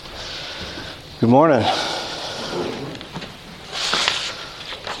Good morning.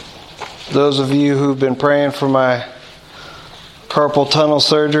 Those of you who've been praying for my carpal tunnel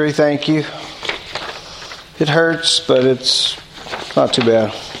surgery, thank you. It hurts, but it's not too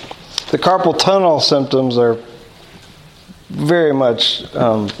bad. The carpal tunnel symptoms are very much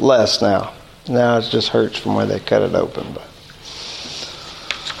less now. Now it just hurts from where they cut it open. But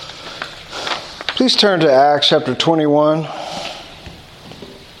please turn to Acts chapter 21.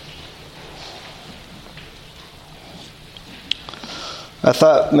 I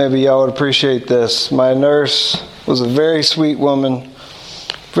thought maybe y'all would appreciate this. My nurse was a very sweet woman,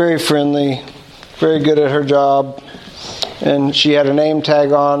 very friendly, very good at her job. And she had a name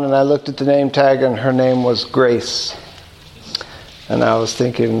tag on, and I looked at the name tag, and her name was Grace. And I was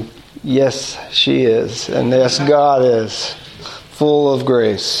thinking, yes, she is. And yes, God is full of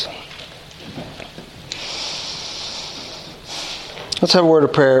grace. Let's have a word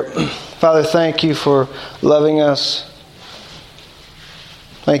of prayer. Father, thank you for loving us.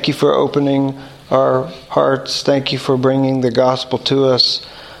 Thank you for opening our hearts. Thank you for bringing the gospel to us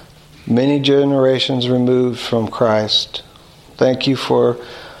many generations removed from Christ. Thank you for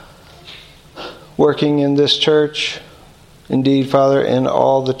working in this church. Indeed, Father, in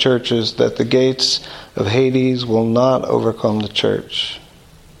all the churches, that the gates of Hades will not overcome the church.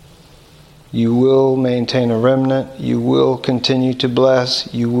 You will maintain a remnant. You will continue to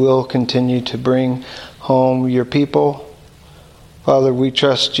bless. You will continue to bring home your people. Father, we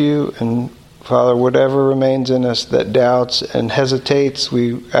trust you, and Father, whatever remains in us that doubts and hesitates,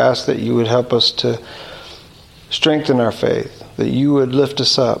 we ask that you would help us to strengthen our faith, that you would lift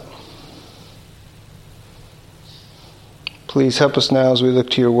us up. Please help us now as we look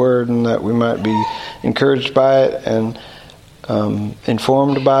to your word, and that we might be encouraged by it and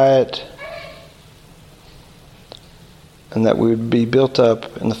informed by it, and that we would be built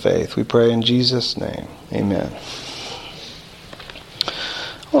up in the faith. We pray in Jesus' name. Amen.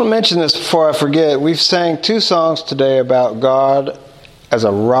 I want to mention this before I forget. We've sang 2 songs today about God as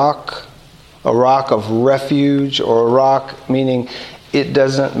a rock of refuge, or a rock meaning it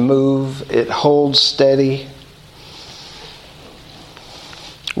doesn't move, it holds steady.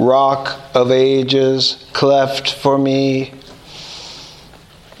 Rock of ages, cleft for me.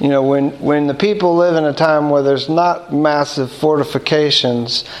 You know, when the people live in a time where there's not massive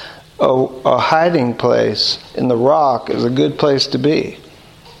fortifications, a hiding place in the rock is a good place to be.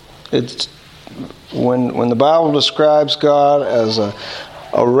 It's when the Bible describes God as a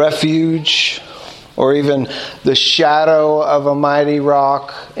refuge, or even the shadow of a mighty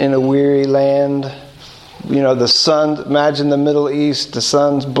rock in a weary land. You know, the sun, imagine the Middle East, the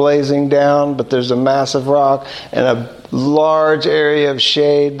sun's blazing down, but there's a massive rock and a large area of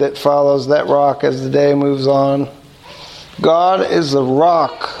shade that follows that rock as the day moves on. God is the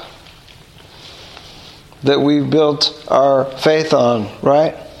rock that we've built our faith on,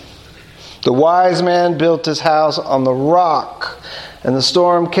 right? The wise man built his house on the rock, and the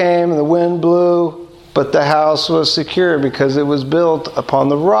storm came and the wind blew, but the house was secure because it was built upon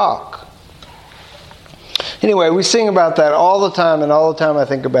the rock. Anyway, we sing about that all the time, and all the time I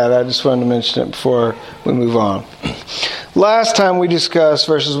think about it. I just wanted to mention it before we move on. Last time we discussed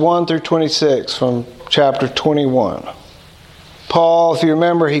verses 1 through 26 from chapter 21. Paul, if you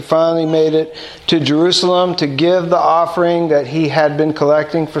remember, he finally made it to Jerusalem to give the offering that he had been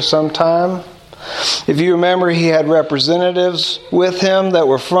collecting for some time. If you remember, he had representatives with him that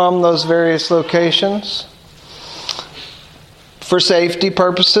were from those various locations for safety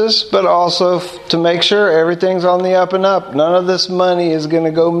purposes, but also to make sure everything's on the up and up. None of this money is going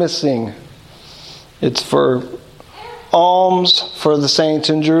to go missing. It's for alms for the saints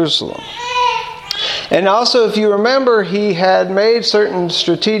in Jerusalem. And also, if you remember, he had made certain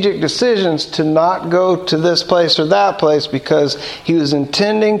strategic decisions to not go to this place or that place because he was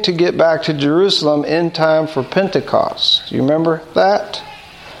intending to get back to Jerusalem in time for Pentecost. Do you remember that?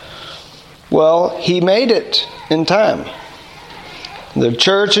 Well, he made it in time. The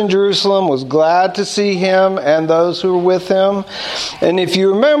church in Jerusalem was glad to see him and those who were with him. And if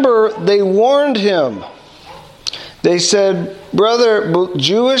you remember, they warned him. They said, brother,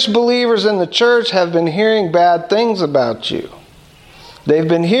 Jewish believers in the church have been hearing bad things about you. They've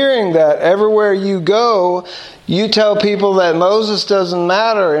been hearing that everywhere you go, you tell people that Moses doesn't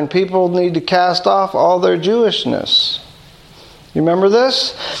matter and people need to cast off all their Jewishness. You remember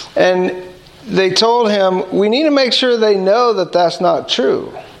this? And they told him, we need to make sure they know that that's not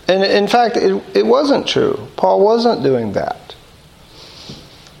true. And in fact, it wasn't true. Paul wasn't doing that.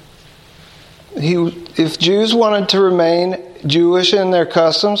 If Jews wanted to remain Jewish in their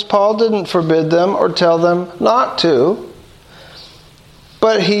customs, Paul didn't forbid them or tell them not to.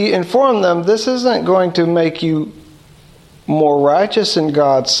 But he informed them, this isn't going to make you more righteous in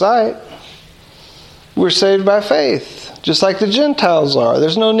God's sight. We're saved by faith, just like the Gentiles are.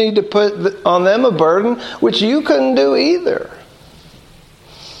 There's no need to put on them a burden which you couldn't do either.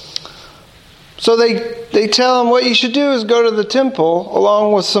 So they tell him what you should do is go to the temple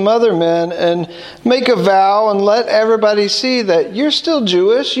along with some other men and make a vow and let everybody see that you're still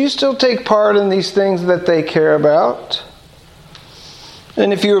Jewish. You still take part in these things that they care about.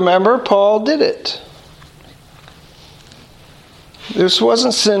 And if you remember, Paul did it. This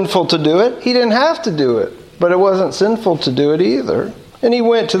wasn't sinful to do it. He didn't have to do it, but it wasn't sinful to do it either. And he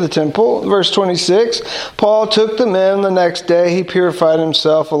went to the temple. Verse 26, Paul took them in the next day. He purified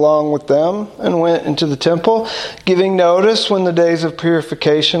himself along with them and went into the temple, giving notice when the days of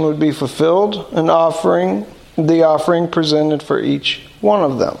purification would be fulfilled, and the offering presented for each one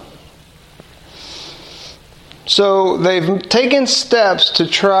of them. So they've taken steps to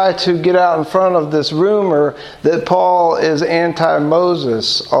try to get out in front of this rumor that Paul is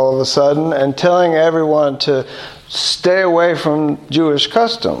anti-Moses all of a sudden and telling everyone to stay away from Jewish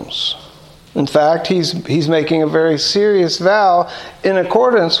customs. In fact, he's making a very serious vow in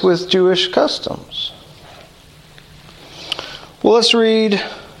accordance with Jewish customs. Well, let's read.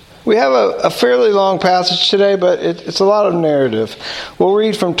 We have a fairly long passage today, but it's a lot of narrative. We'll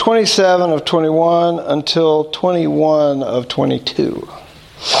read from 27 of 21 until 21 of 22.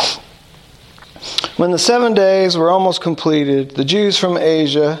 When the 7 days were almost completed, the Jews from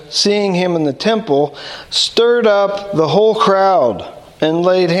Asia, seeing him in the temple, stirred up the whole crowd and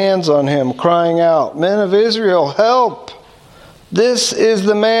laid hands on him, crying out, "Men of Israel, help! This is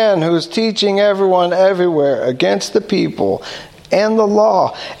the man who is teaching everyone everywhere against the people and the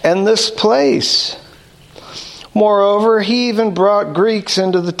law and this place. Moreover, he even brought Greeks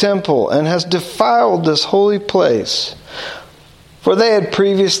into the temple and has defiled this holy place." For they had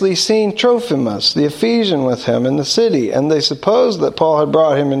previously seen Trophimus, the Ephesian, with him in the city, and they supposed that Paul had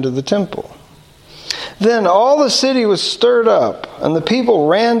brought him into the temple. Then all the city was stirred up, and the people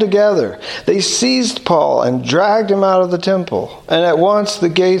ran together. They seized Paul and dragged him out of the temple, and at once the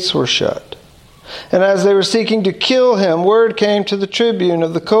gates were shut. And as they were seeking to kill him, word came to the tribune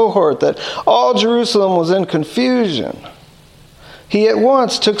of the cohort that all Jerusalem was in confusion. He at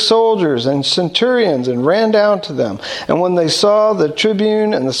once took soldiers and centurions and ran down to them. And when they saw the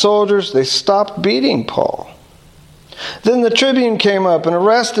tribune and the soldiers, they stopped beating Paul. Then the tribune came up and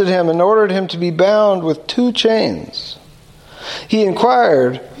arrested him and ordered him to be bound with 2 chains. He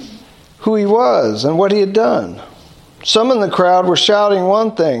inquired who he was and what he had done. Some in the crowd were shouting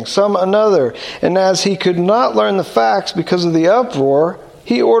one thing, some another. And as he could not learn the facts because of the uproar,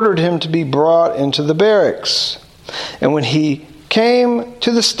 he ordered him to be brought into the barracks. And when he came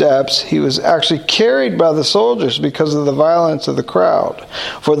to the steps, he was actually carried by the soldiers because of the violence of the crowd.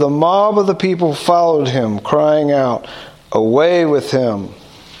 For the mob of the people followed him, crying out, "Away with him!"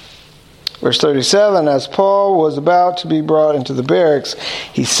 Verse 37, as Paul was about to be brought into the barracks,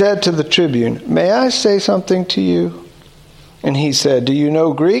 he said to the tribune, "May I say something to you?" And he said, "Do you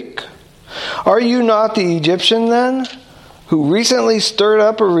know Greek? Are you not the Egyptian then, who recently stirred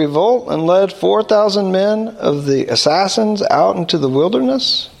up a revolt and led 4,000 men of the assassins out into the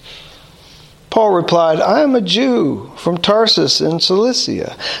wilderness?" Paul replied, "I am a Jew from Tarsus in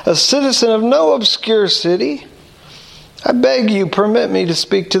Cilicia, a citizen of no obscure city. I beg you, permit me to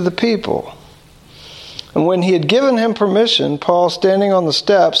speak to the people." And when he had given him permission, Paul, standing on the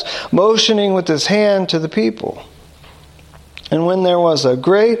steps, motioning with his hand to the people. And when there was a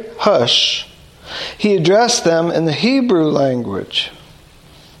great hush, he addressed them in the Hebrew language,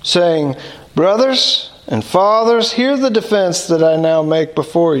 saying, "Brothers and fathers, hear the defense that I now make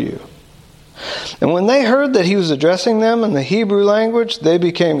before you." And when they heard that he was addressing them in the Hebrew language, they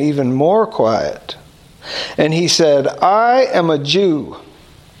became even more quiet. And he said, "I am a Jew,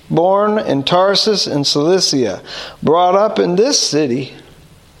 born in Tarsus in Cilicia, brought up in this city,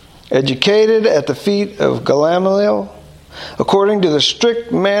 educated at the feet of Gamaliel, according to the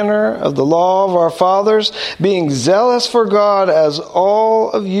strict manner of the law of our fathers, being zealous for God as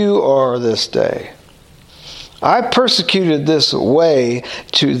all of you are this day. I persecuted this way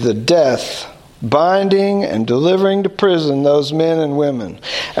to the death, binding and delivering to prison those men and women,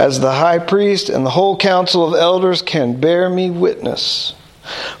 as the high priest and the whole council of elders can bear me witness.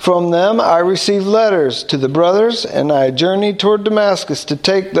 From them I received letters to the brothers, and I journeyed toward Damascus to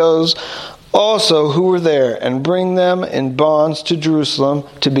take those also who were there and bring them in bonds to Jerusalem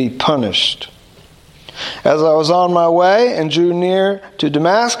to be punished. As I was on my way and drew near to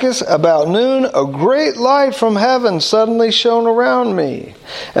Damascus about noon, a great light from heaven suddenly shone around me.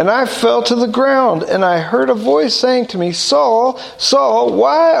 And I fell to the ground, and I heard a voice saying to me, Saul, Saul,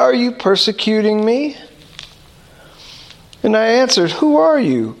 why are you persecuting me? And I answered, Who are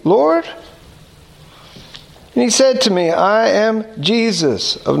you, Lord? And he said to me, I am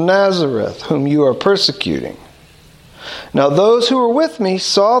Jesus of Nazareth, whom you are persecuting. Now those who were with me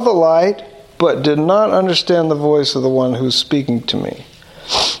saw the light, but did not understand the voice of the one who was speaking to me.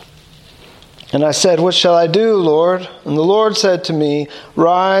 And I said, What shall I do, Lord? And the Lord said to me,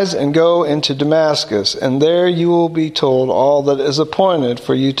 Rise and go into Damascus, and there you will be told all that is appointed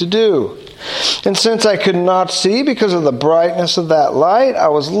for you to do. And since I could not see because of the brightness of that light, I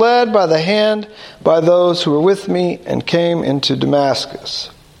was led by the hand by those who were with me and came into Damascus.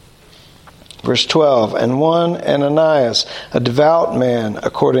 Verse 12, and one Ananias, a devout man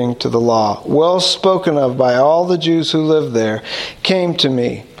according to the law, well spoken of by all the Jews who lived there, came to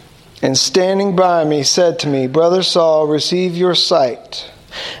me, and standing by me said to me, Brother Saul, receive your sight.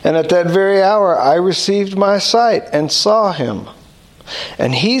 And at that very hour I received my sight and saw him.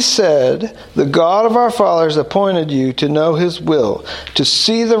 And he said, The God of our fathers appointed you to know his will, to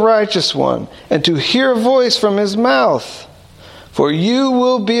see the righteous one, and to hear a voice from his mouth. For you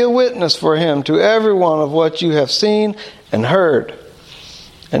will be a witness for him to everyone of what you have seen and heard.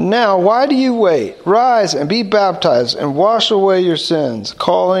 And now, why do you wait? Rise and be baptized and wash away your sins,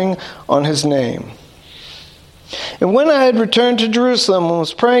 calling on his name. And when I had returned to Jerusalem and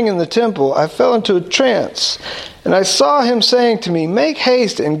was praying in the temple, I fell into a trance. And I saw him saying to me, Make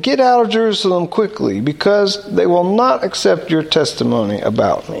haste and get out of Jerusalem quickly, because they will not accept your testimony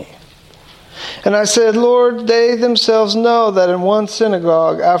about me. And I said, Lord, they themselves know that in one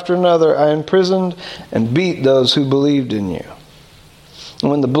synagogue after another I imprisoned and beat those who believed in you.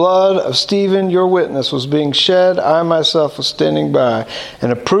 And when the blood of Stephen, your witness, was being shed, I myself was standing by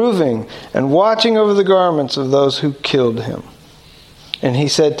and approving and watching over the garments of those who killed him. And he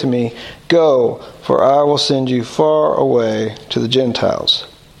said to me, Go, for I will send you far away to the Gentiles.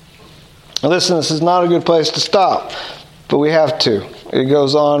 Now listen, this is not a good place to stop, but we have to. It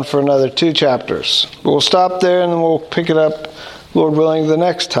goes on for another 2 chapters. But we'll stop there and then we'll pick it up, Lord willing, the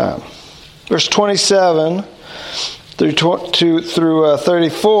next time. Verse 27 through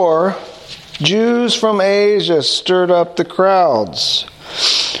 34, Jews from Asia stirred up the crowds.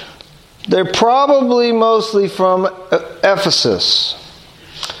 They're probably mostly from Ephesus.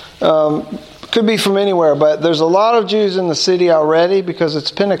 Could be from anywhere, but there's a lot of Jews in the city already because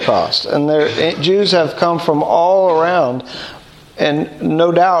it's Pentecost. And Jews have come from all around, and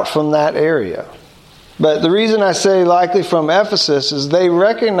no doubt from that area. But the reason I say likely from Ephesus is they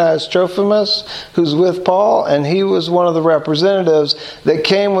recognized Trophimus, who's with Paul, and he was one of the representatives that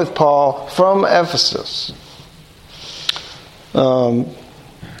came with Paul from Ephesus.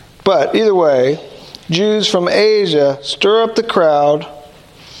 But either way, Jews from Asia stir up the crowd.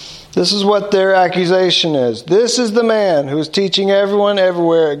 This is what their accusation is. This is the man who is teaching everyone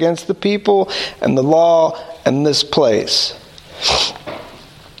everywhere against the people and the law and this place.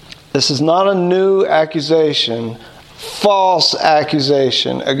 This is not a new accusation, false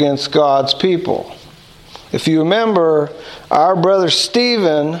accusation against God's people. If you remember, our brother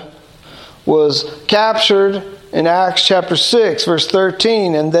Stephen was captured in Acts chapter 6, verse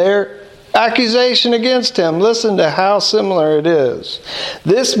 13, and their accusation against him, listen to how similar it is.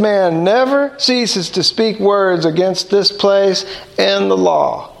 This man never ceases to speak words against this place and the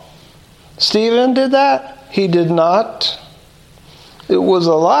law. Stephen did that? He did not. It was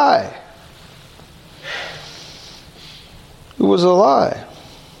a lie. It was a lie.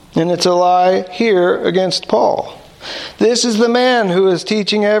 And it's a lie here against Paul. This is the man who is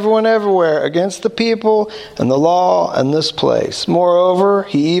teaching everyone everywhere against the people and the law and this place. Moreover,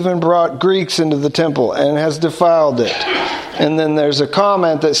 he even brought Greeks into the temple and has defiled it. And then there's a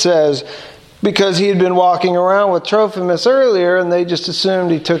comment that says, because he had been walking around with Trophimus earlier and they just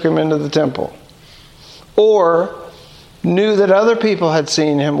assumed he took him into the temple. Or knew that other people had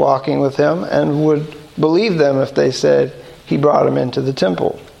seen him walking with him and would believe them if they said he brought him into the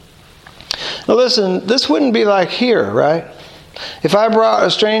temple. Now listen, this wouldn't be like here, right? If I brought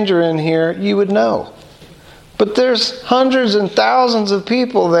a stranger in here, you would know. But there's hundreds and thousands of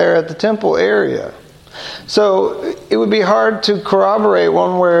people there at the temple area. So it would be hard to corroborate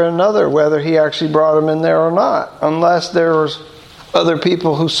one way or another whether he actually brought him in there or not, unless there was other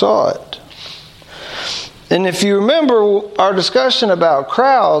people who saw it. And if you remember our discussion about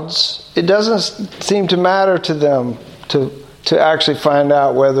crowds, it doesn't seem to matter to them to actually find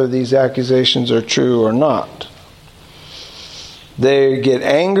out whether these accusations are true or not. They get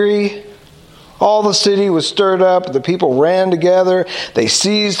angry All the city was stirred up. The people ran together. They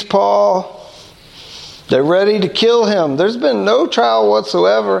seized Paul. They're ready to kill him. There's been no trial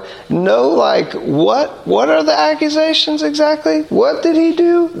whatsoever. No, what are the accusations exactly? What did he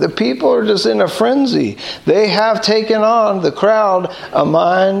do? The people are just in a frenzy. They have taken on, the crowd, a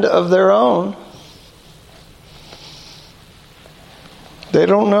mind of their own. They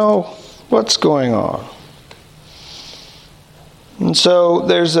don't know what's going on. And so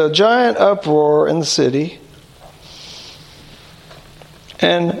there's a giant uproar in the city.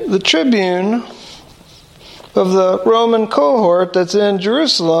 And the tribune of the Roman cohort that's in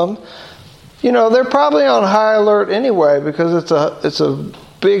Jerusalem, they're probably on high alert anyway, because it's a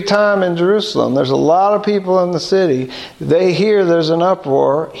big time in Jerusalem. There's a lot of people in the city. They hear there's an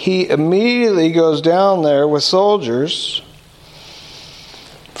uproar. He immediately goes down there with soldiers.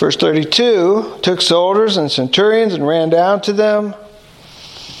 Verse 32, took soldiers and centurions and ran down to them.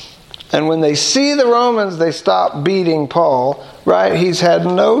 And when they see the Romans, they stop beating Paul. Right? He's had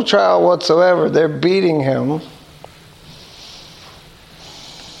no trial whatsoever. They're beating him.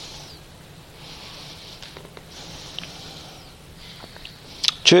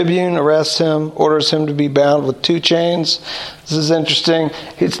 Tribune arrests him, orders him to be bound with 2 chains. This is interesting.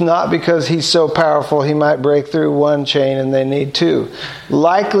 It's not because he's so powerful he might break through 1 chain and they need 2.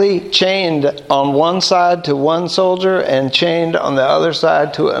 Likely chained on one side to one soldier and chained on the other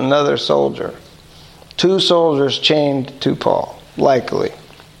side to another soldier. 2 soldiers chained to Paul, likely.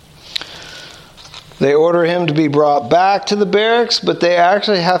 They order him to be brought back to the barracks, but they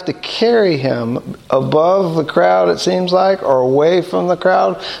actually have to carry him above the crowd, it seems like, or away from the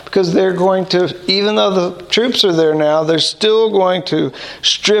crowd, because they're going to, even though the troops are there now, they're still going to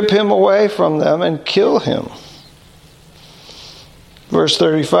strip him away from them and kill him. Verse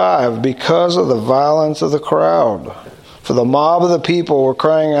 35, because of the violence of the crowd, for the mob of the people were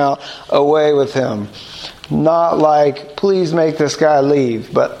crying out, away with him. Not like, please make this guy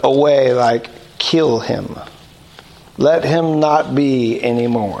leave, but away, like, kill him. Let him not be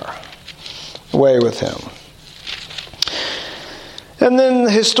anymore. Away with him. And then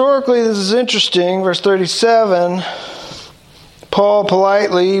historically, this is interesting. Verse 37, Paul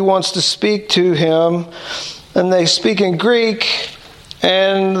politely wants to speak to him, and they speak in Greek,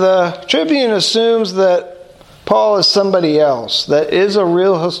 and the tribune assumes that Paul is somebody else, that is a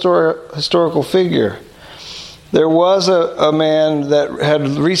real historical figure. There was a man that had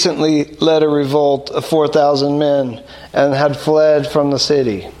recently led a revolt of 4,000 men and had fled from the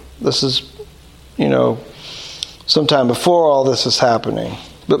city. This is, sometime before all this is happening.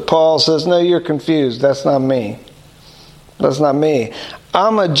 But Paul says, no, you're confused. That's not me. That's not me.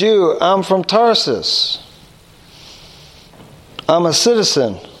 I'm a Jew. I'm from Tarsus. I'm a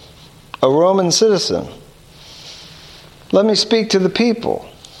citizen, a Roman citizen. Let me speak to the people.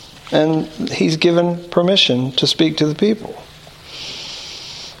 And he's given permission to speak to the people.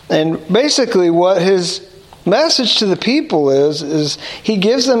 And basically what his message to the people is he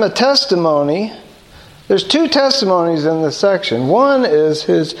gives them a testimony. There's 2 testimonies in this section. One is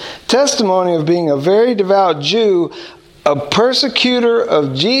his testimony of being a very devout Jew, a persecutor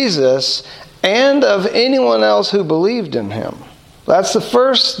of Jesus, and of anyone else who believed in him. That's the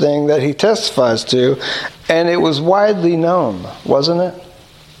first thing that he testifies to, and it was widely known, wasn't it?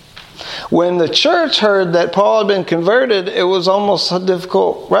 When the church heard that Paul had been converted, it was almost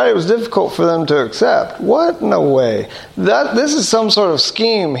difficult, right? It was difficult for them to accept. What? No way. This is some sort of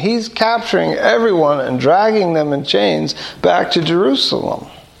scheme. He's capturing everyone and dragging them in chains back to Jerusalem.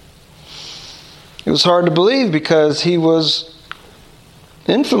 It was hard to believe because he was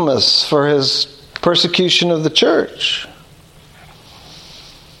infamous for his persecution of the church.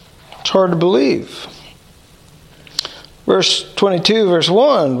 It's hard to believe. Verse 22, verse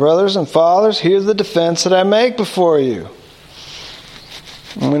 1, brothers and fathers, hear the defense that I make before you.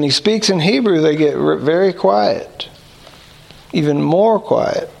 And when he speaks in Hebrew, they get very quiet, even more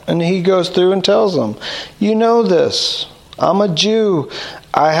quiet. And he goes through and tells them, you know this, I'm a Jew.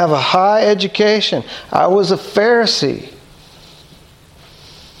 I have a high education. I was a Pharisee.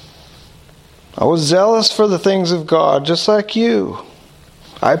 I was zealous for the things of God, just like you.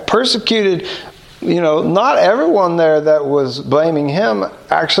 I persecuted. Not everyone there that was blaming him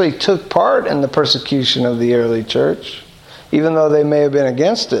actually took part in the persecution of the early church, even though they may have been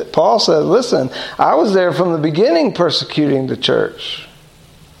against it. Paul said, listen, I was there from the beginning persecuting the church.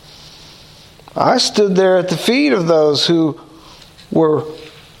 I stood there at the feet of those who were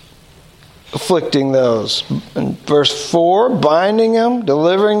afflicting those. In verse 4, binding them,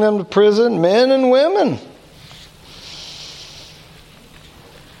 delivering them to prison, men and women.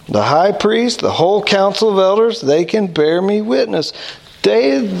 The high priest, the whole council of elders, they can bear me witness.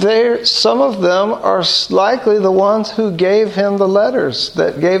 Some of them are likely the ones who gave him the letters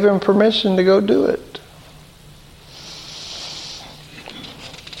that gave him permission to go do it.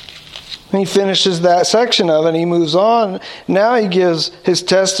 He finishes that section of it and he moves on. Now he gives his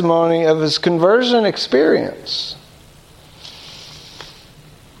testimony of his conversion experience.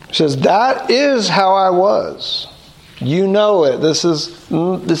 He says, that is how I was. You know it. This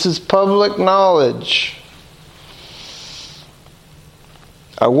is public knowledge.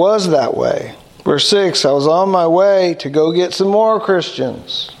 I was that way. Verse 6, I was on my way to go get some more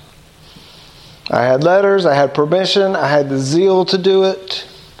Christians. I had letters, I had permission, I had the zeal to do it.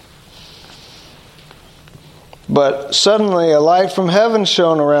 But suddenly a light from heaven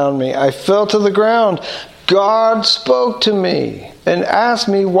shone around me. I fell to the ground. God spoke to me and asked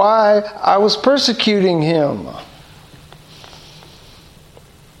me why I was persecuting him.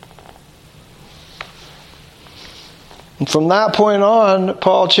 And from that point on,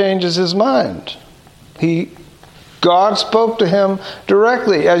 Paul changes his mind. God spoke to him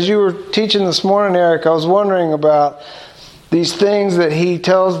directly. As you were teaching this morning, Eric, I was wondering about these things that he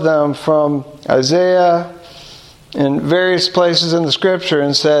tells them from Isaiah and various places in the Scripture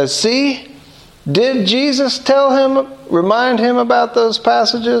and says, see, did Jesus remind him about those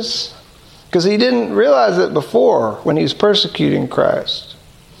passages? Because he didn't realize it before when he was persecuting Christ.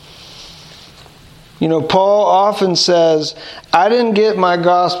 You know, Paul often says, I didn't get my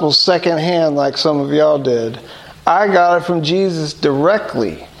gospel secondhand like some of y'all did. I got it from Jesus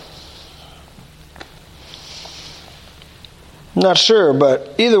directly. I'm not sure,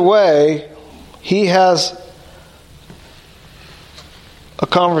 but either way, he has a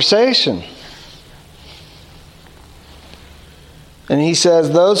conversation. And he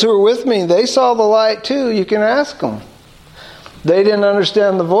says, those who were with me, they saw the light too. You can ask them. They didn't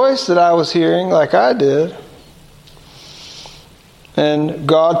understand the voice that I was hearing like I did. And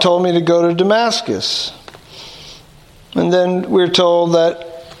God told me to go to Damascus. And then we're told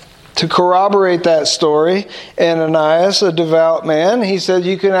that to corroborate that story, Ananias, a devout man, he said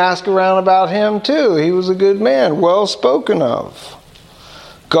you can ask around about him too. He was a good man, well spoken of.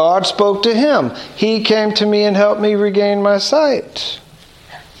 God spoke to him. He came to me and helped me regain my sight.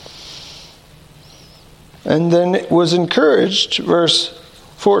 And then it was encouraged, verse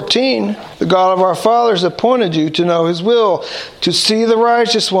 14, the God of our fathers appointed you to know his will, to see the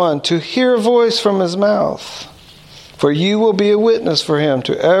righteous one, to hear a voice from his mouth. For you will be a witness for him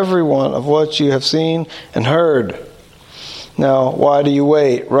to everyone of what you have seen and heard. Now, why do you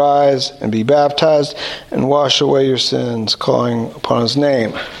wait? Rise and be baptized and wash away your sins, calling upon his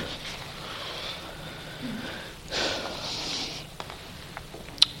name.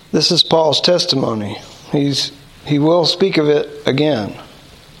 This is Paul's testimony. He will speak of it again.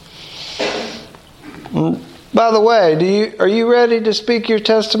 By the way, are you ready to speak your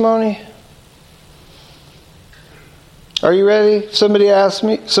testimony? Are you ready? Somebody asks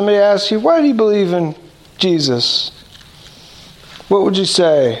you, why do you believe in Jesus? What would you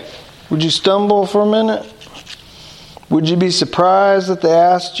say? Would you stumble for a minute? Would you be surprised that they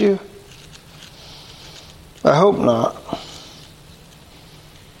asked you? I hope not.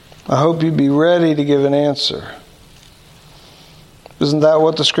 I hope you'd be ready to give an answer. Isn't that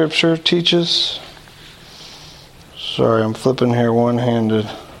what the Scripture teaches? Sorry, I'm flipping here one-handed.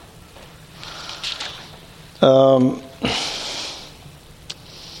 1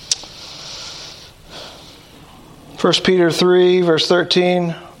 Peter 3, verse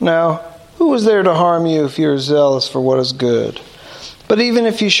 13. Now, who was there to harm you if you are zealous for what is good? But even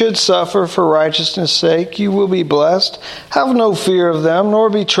if you should suffer for righteousness' sake, you will be blessed. Have no fear of them, nor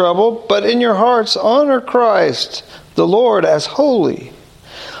be troubled, but in your hearts honor Christ, the Lord, as holy,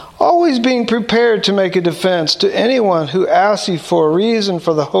 always being prepared to make a defense to anyone who asks you for a reason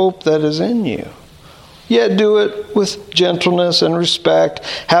for the hope that is in you. Yet do it with gentleness and respect,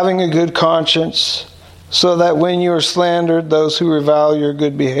 having a good conscience, so that when you are slandered, those who revile your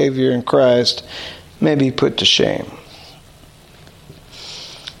good behavior in Christ may be put to shame.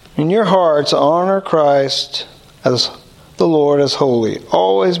 In your hearts, honor Christ as the Lord as holy,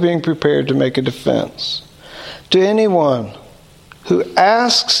 always being prepared to make a defense to anyone who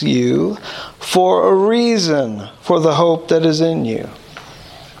asks you for a reason for the hope that is in you.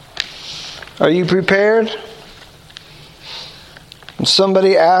 Are you prepared? When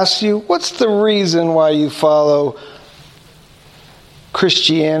somebody asks you, what's the reason why you follow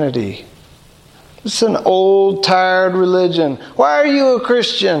Christianity? It's an old, tired religion. Why are you a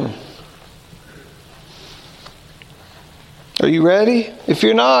Christian? Are you ready? If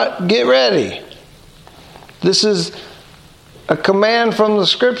you're not, get ready. This is a command from the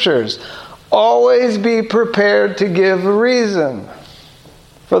Scriptures. Always be prepared to give a reason.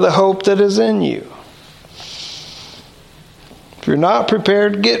 for the hope that is in you. If you're not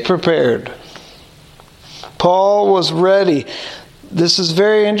prepared, get prepared. Paul was ready. This is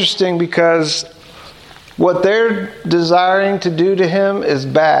very interesting because what they're desiring to do to him is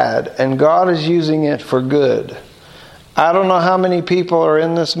bad, and God is using it for good. I don't know how many people are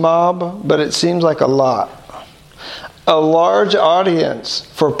in this mob, but it seems like a lot. A large audience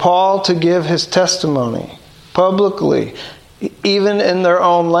for Paul to give his testimony publicly, even in their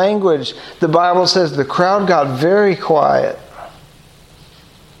own language. The Bible says the crowd got very quiet.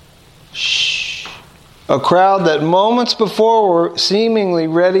 Shh. A crowd that moments before were seemingly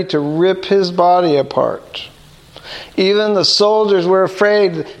ready to rip his body apart. Even the soldiers were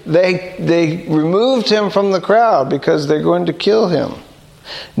afraid. They removed him from the crowd because they're going to kill him.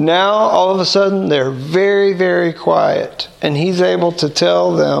 Now, all of a sudden, they're very, very quiet. And he's able to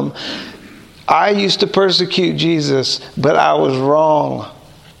tell them, I used to persecute Jesus, but I was wrong.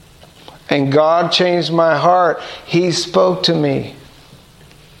 And God changed my heart. He spoke to me.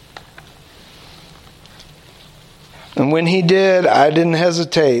 And when he did, I didn't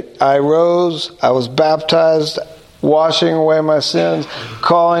hesitate. I rose, I was baptized, washing away my sins,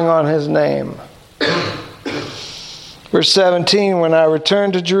 calling on his name. Verse 17, when I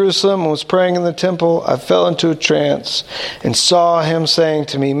returned to Jerusalem and was praying in the temple, I fell into a trance and saw him saying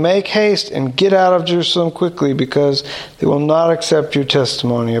to me, make haste and get out of Jerusalem quickly, because they will not accept your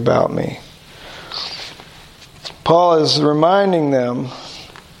testimony about me. Paul is reminding them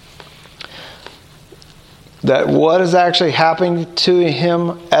that what is actually happening to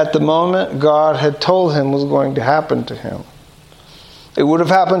him at the moment, God had told him was going to happen to him. It would have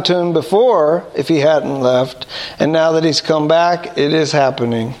happened to him before if he hadn't left. And now that he's come back, it is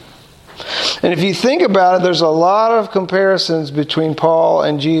happening. And if you think about it, there's a lot of comparisons between Paul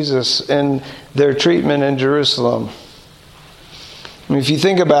and Jesus and their treatment in Jerusalem. I mean, if you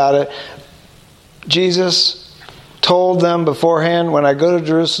think about it, Jesus told them beforehand, when I go to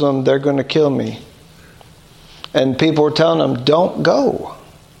Jerusalem, they're going to kill me. And people were telling him, don't go.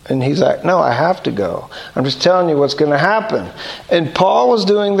 And he's like, no, I have to go. I'm just telling you what's going to happen. And Paul was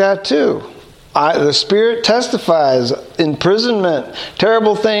doing that too. The Spirit testifies, imprisonment,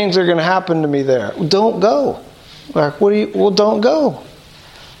 terrible things are going to happen to me there. Don't go. Like, well, don't go.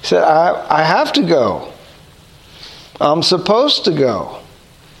 He said, I have to go. I'm supposed to go.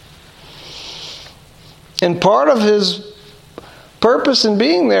 And part of his purpose in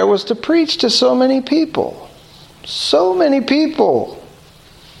being there was to preach to so many people. So many people.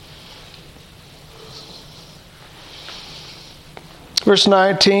 Verse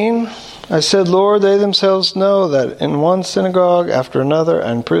 19, I said, Lord, they themselves know that in one synagogue after another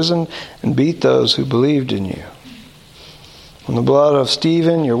I imprisoned and beat those who believed in you. When the blood of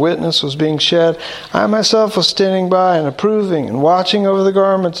Stephen, your witness, was being shed, I myself was standing by and approving and watching over the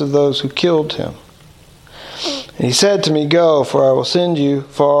garments of those who killed him. And he said to me, go, for I will send you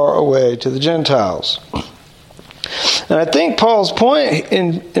far away to the Gentiles. And I think Paul's point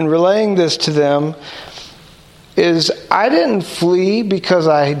in relaying this to them is, I didn't flee because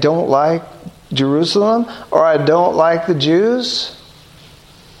I don't like Jerusalem or I don't like the Jews.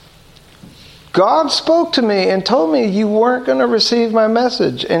 God spoke to me and told me you weren't going to receive my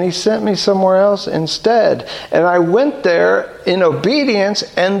message, and he sent me somewhere else instead. And I went there in obedience,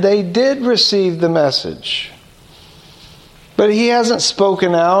 and they did receive the message. But he hasn't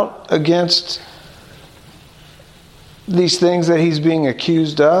spoken out against these things that he's being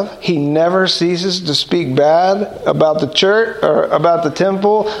accused of. He never ceases to speak bad about the church, or about the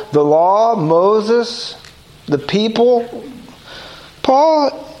temple, the law, Moses, the people.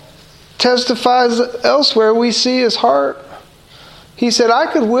 Paul testifies elsewhere. We see his heart. He said,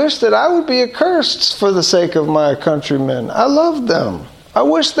 I could wish that I would be accursed for the sake of my countrymen. I love them. I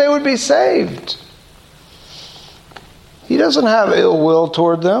wish they would be saved. He doesn't have ill will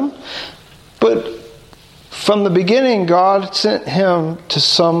toward them. But from the beginning, God sent him to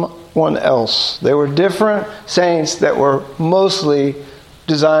someone else. They were different saints that were mostly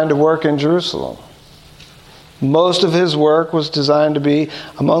designed to work in Jerusalem. Most of his work was designed to be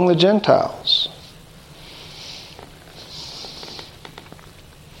among the Gentiles.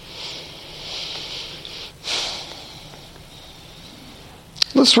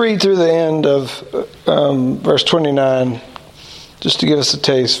 Let's read through the end of verse 29. Just to give us a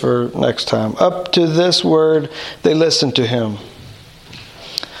taste for next time. Up to this word, they listened to him.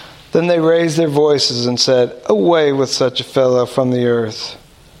 Then they raised their voices and said, away with such a fellow from the earth,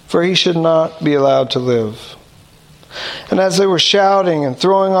 for he should not be allowed to live. And as they were shouting and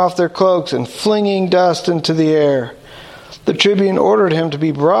throwing off their cloaks and flinging dust into the air, the tribune ordered him to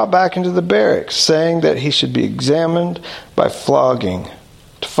be brought back into the barracks, saying that he should be examined by flogging,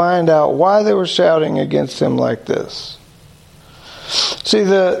 to find out why they were shouting against him like this. See,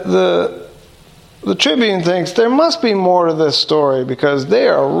 the Tribune thinks there must be more to this story because they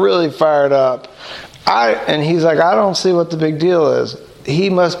are really fired up. And he's like, I don't see what the big deal is. He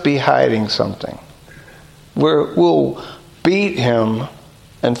must be hiding something. We'll beat him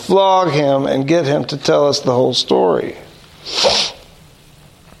and flog him and get him to tell us the whole story.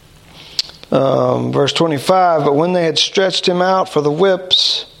 Verse 25, but when they had stretched him out for the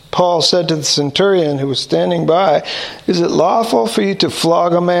whips, Paul said to the centurion who was standing by, is it lawful for you to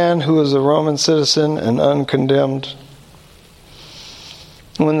flog a man who is a Roman citizen and uncondemned?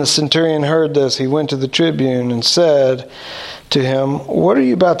 When the centurion heard this, he went to the tribune and said to him, what are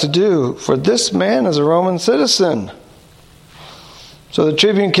you about to do? For this man is a Roman citizen. So the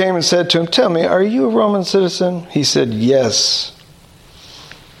tribune came and said to him, tell me, are you a Roman citizen? He said, yes.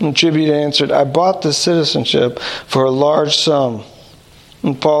 And the tribune answered, I bought this citizenship for a large sum.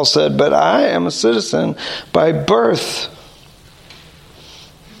 And Paul said, but I am a citizen by birth.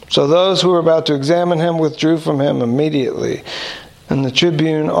 So those who were about to examine him withdrew from him immediately. And the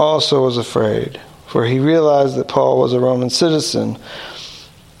tribune also was afraid, for he realized that Paul was a Roman citizen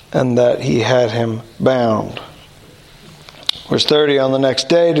and that he had him bound. Verse 30, on the next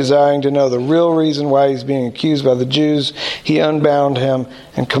day, desiring to know the real reason why he's being accused by the Jews, he unbound him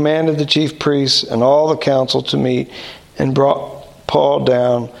and commanded the chief priests and all the council to meet and brought Paul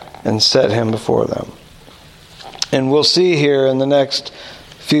down and set him before them. And we'll see here in the next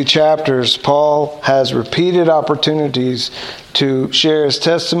few chapters, Paul has repeated opportunities to share his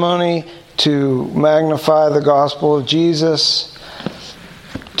testimony, to magnify the gospel of Jesus,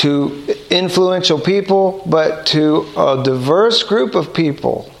 to influential people, but to a diverse group of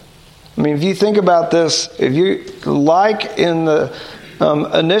people. I mean, if you think about this, if you like in the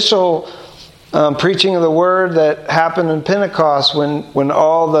initial preaching of the word that happened in Pentecost when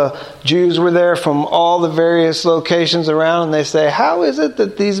all the Jews were there from all the various locations around, and they say, how is it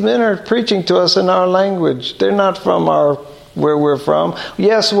that these men are preaching to us in our language? They're not from where we're from.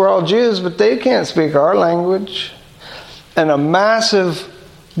 Yes, we're all Jews, but they can't speak our language. And a massive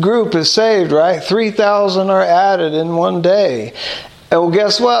group is saved, right? 3,000 are added in one day. And well,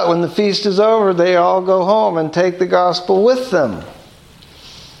 guess what? When the feast is over, they all go home and take the gospel with them.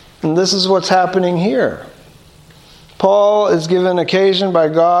 And this is what's happening here. Paul is given occasion by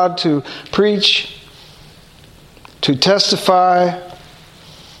God to preach, to testify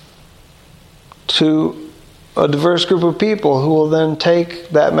to a diverse group of people who will then take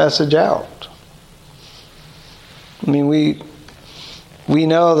that message out. I mean, we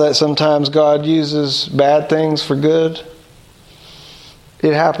know that sometimes God uses bad things for good.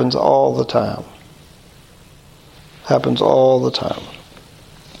 It happens all the time. Happens all the time.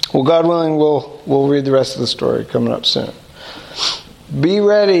 Well, God willing, we'll read the rest of the story coming up soon. Be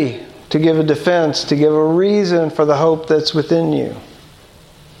ready to give a defense, to give a reason for the hope that's within you.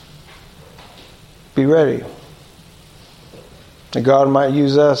 Be ready. That God might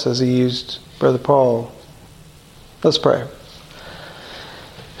use us as He used Brother Paul. Let's pray.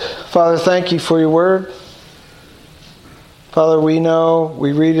 Father, thank you for your word. Father, we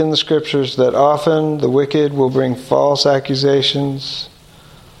read in the scriptures that often the wicked will bring false accusations.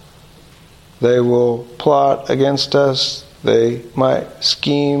 They will plot against us. They might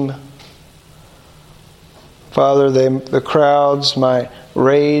scheme. Father, the crowds might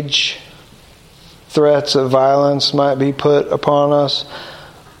rage. Threats of violence might be put upon us.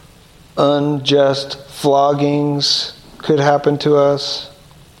 Unjust floggings could happen to us.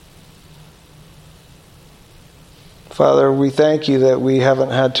 Father, we thank you that we haven't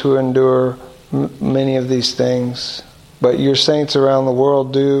had to endure many of these things, but your saints around the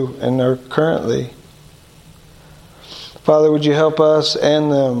world do and are currently. Father, would you help us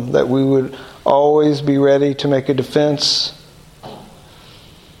and them that we would always be ready to make a defense?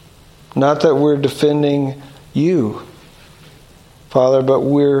 Not that we're defending you, Father, but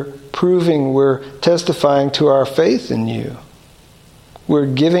we're testifying to our faith in you. We're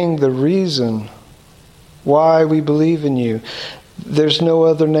giving the reason why we believe in you. There's no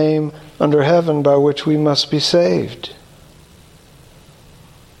other name under heaven by which we must be saved.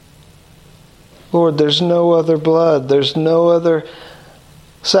 Lord, there's no other blood. There's no other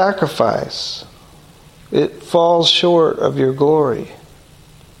sacrifice. It falls short of your glory.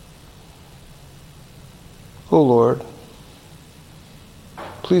 Oh Lord,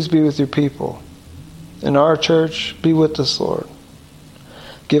 please be with your people. In our church, be with us, Lord.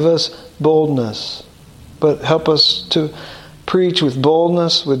 Give us boldness, but help us to preach with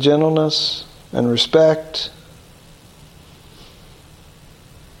boldness, with gentleness and respect.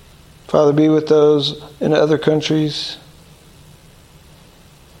 Father, be with those in other countries.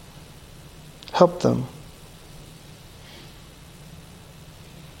 Help them.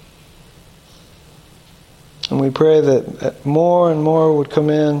 And we pray that more and more would come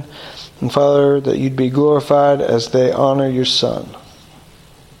in, and Father, that you'd be glorified as they honor your Son.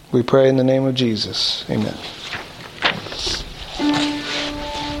 We pray in the name of Jesus. Amen.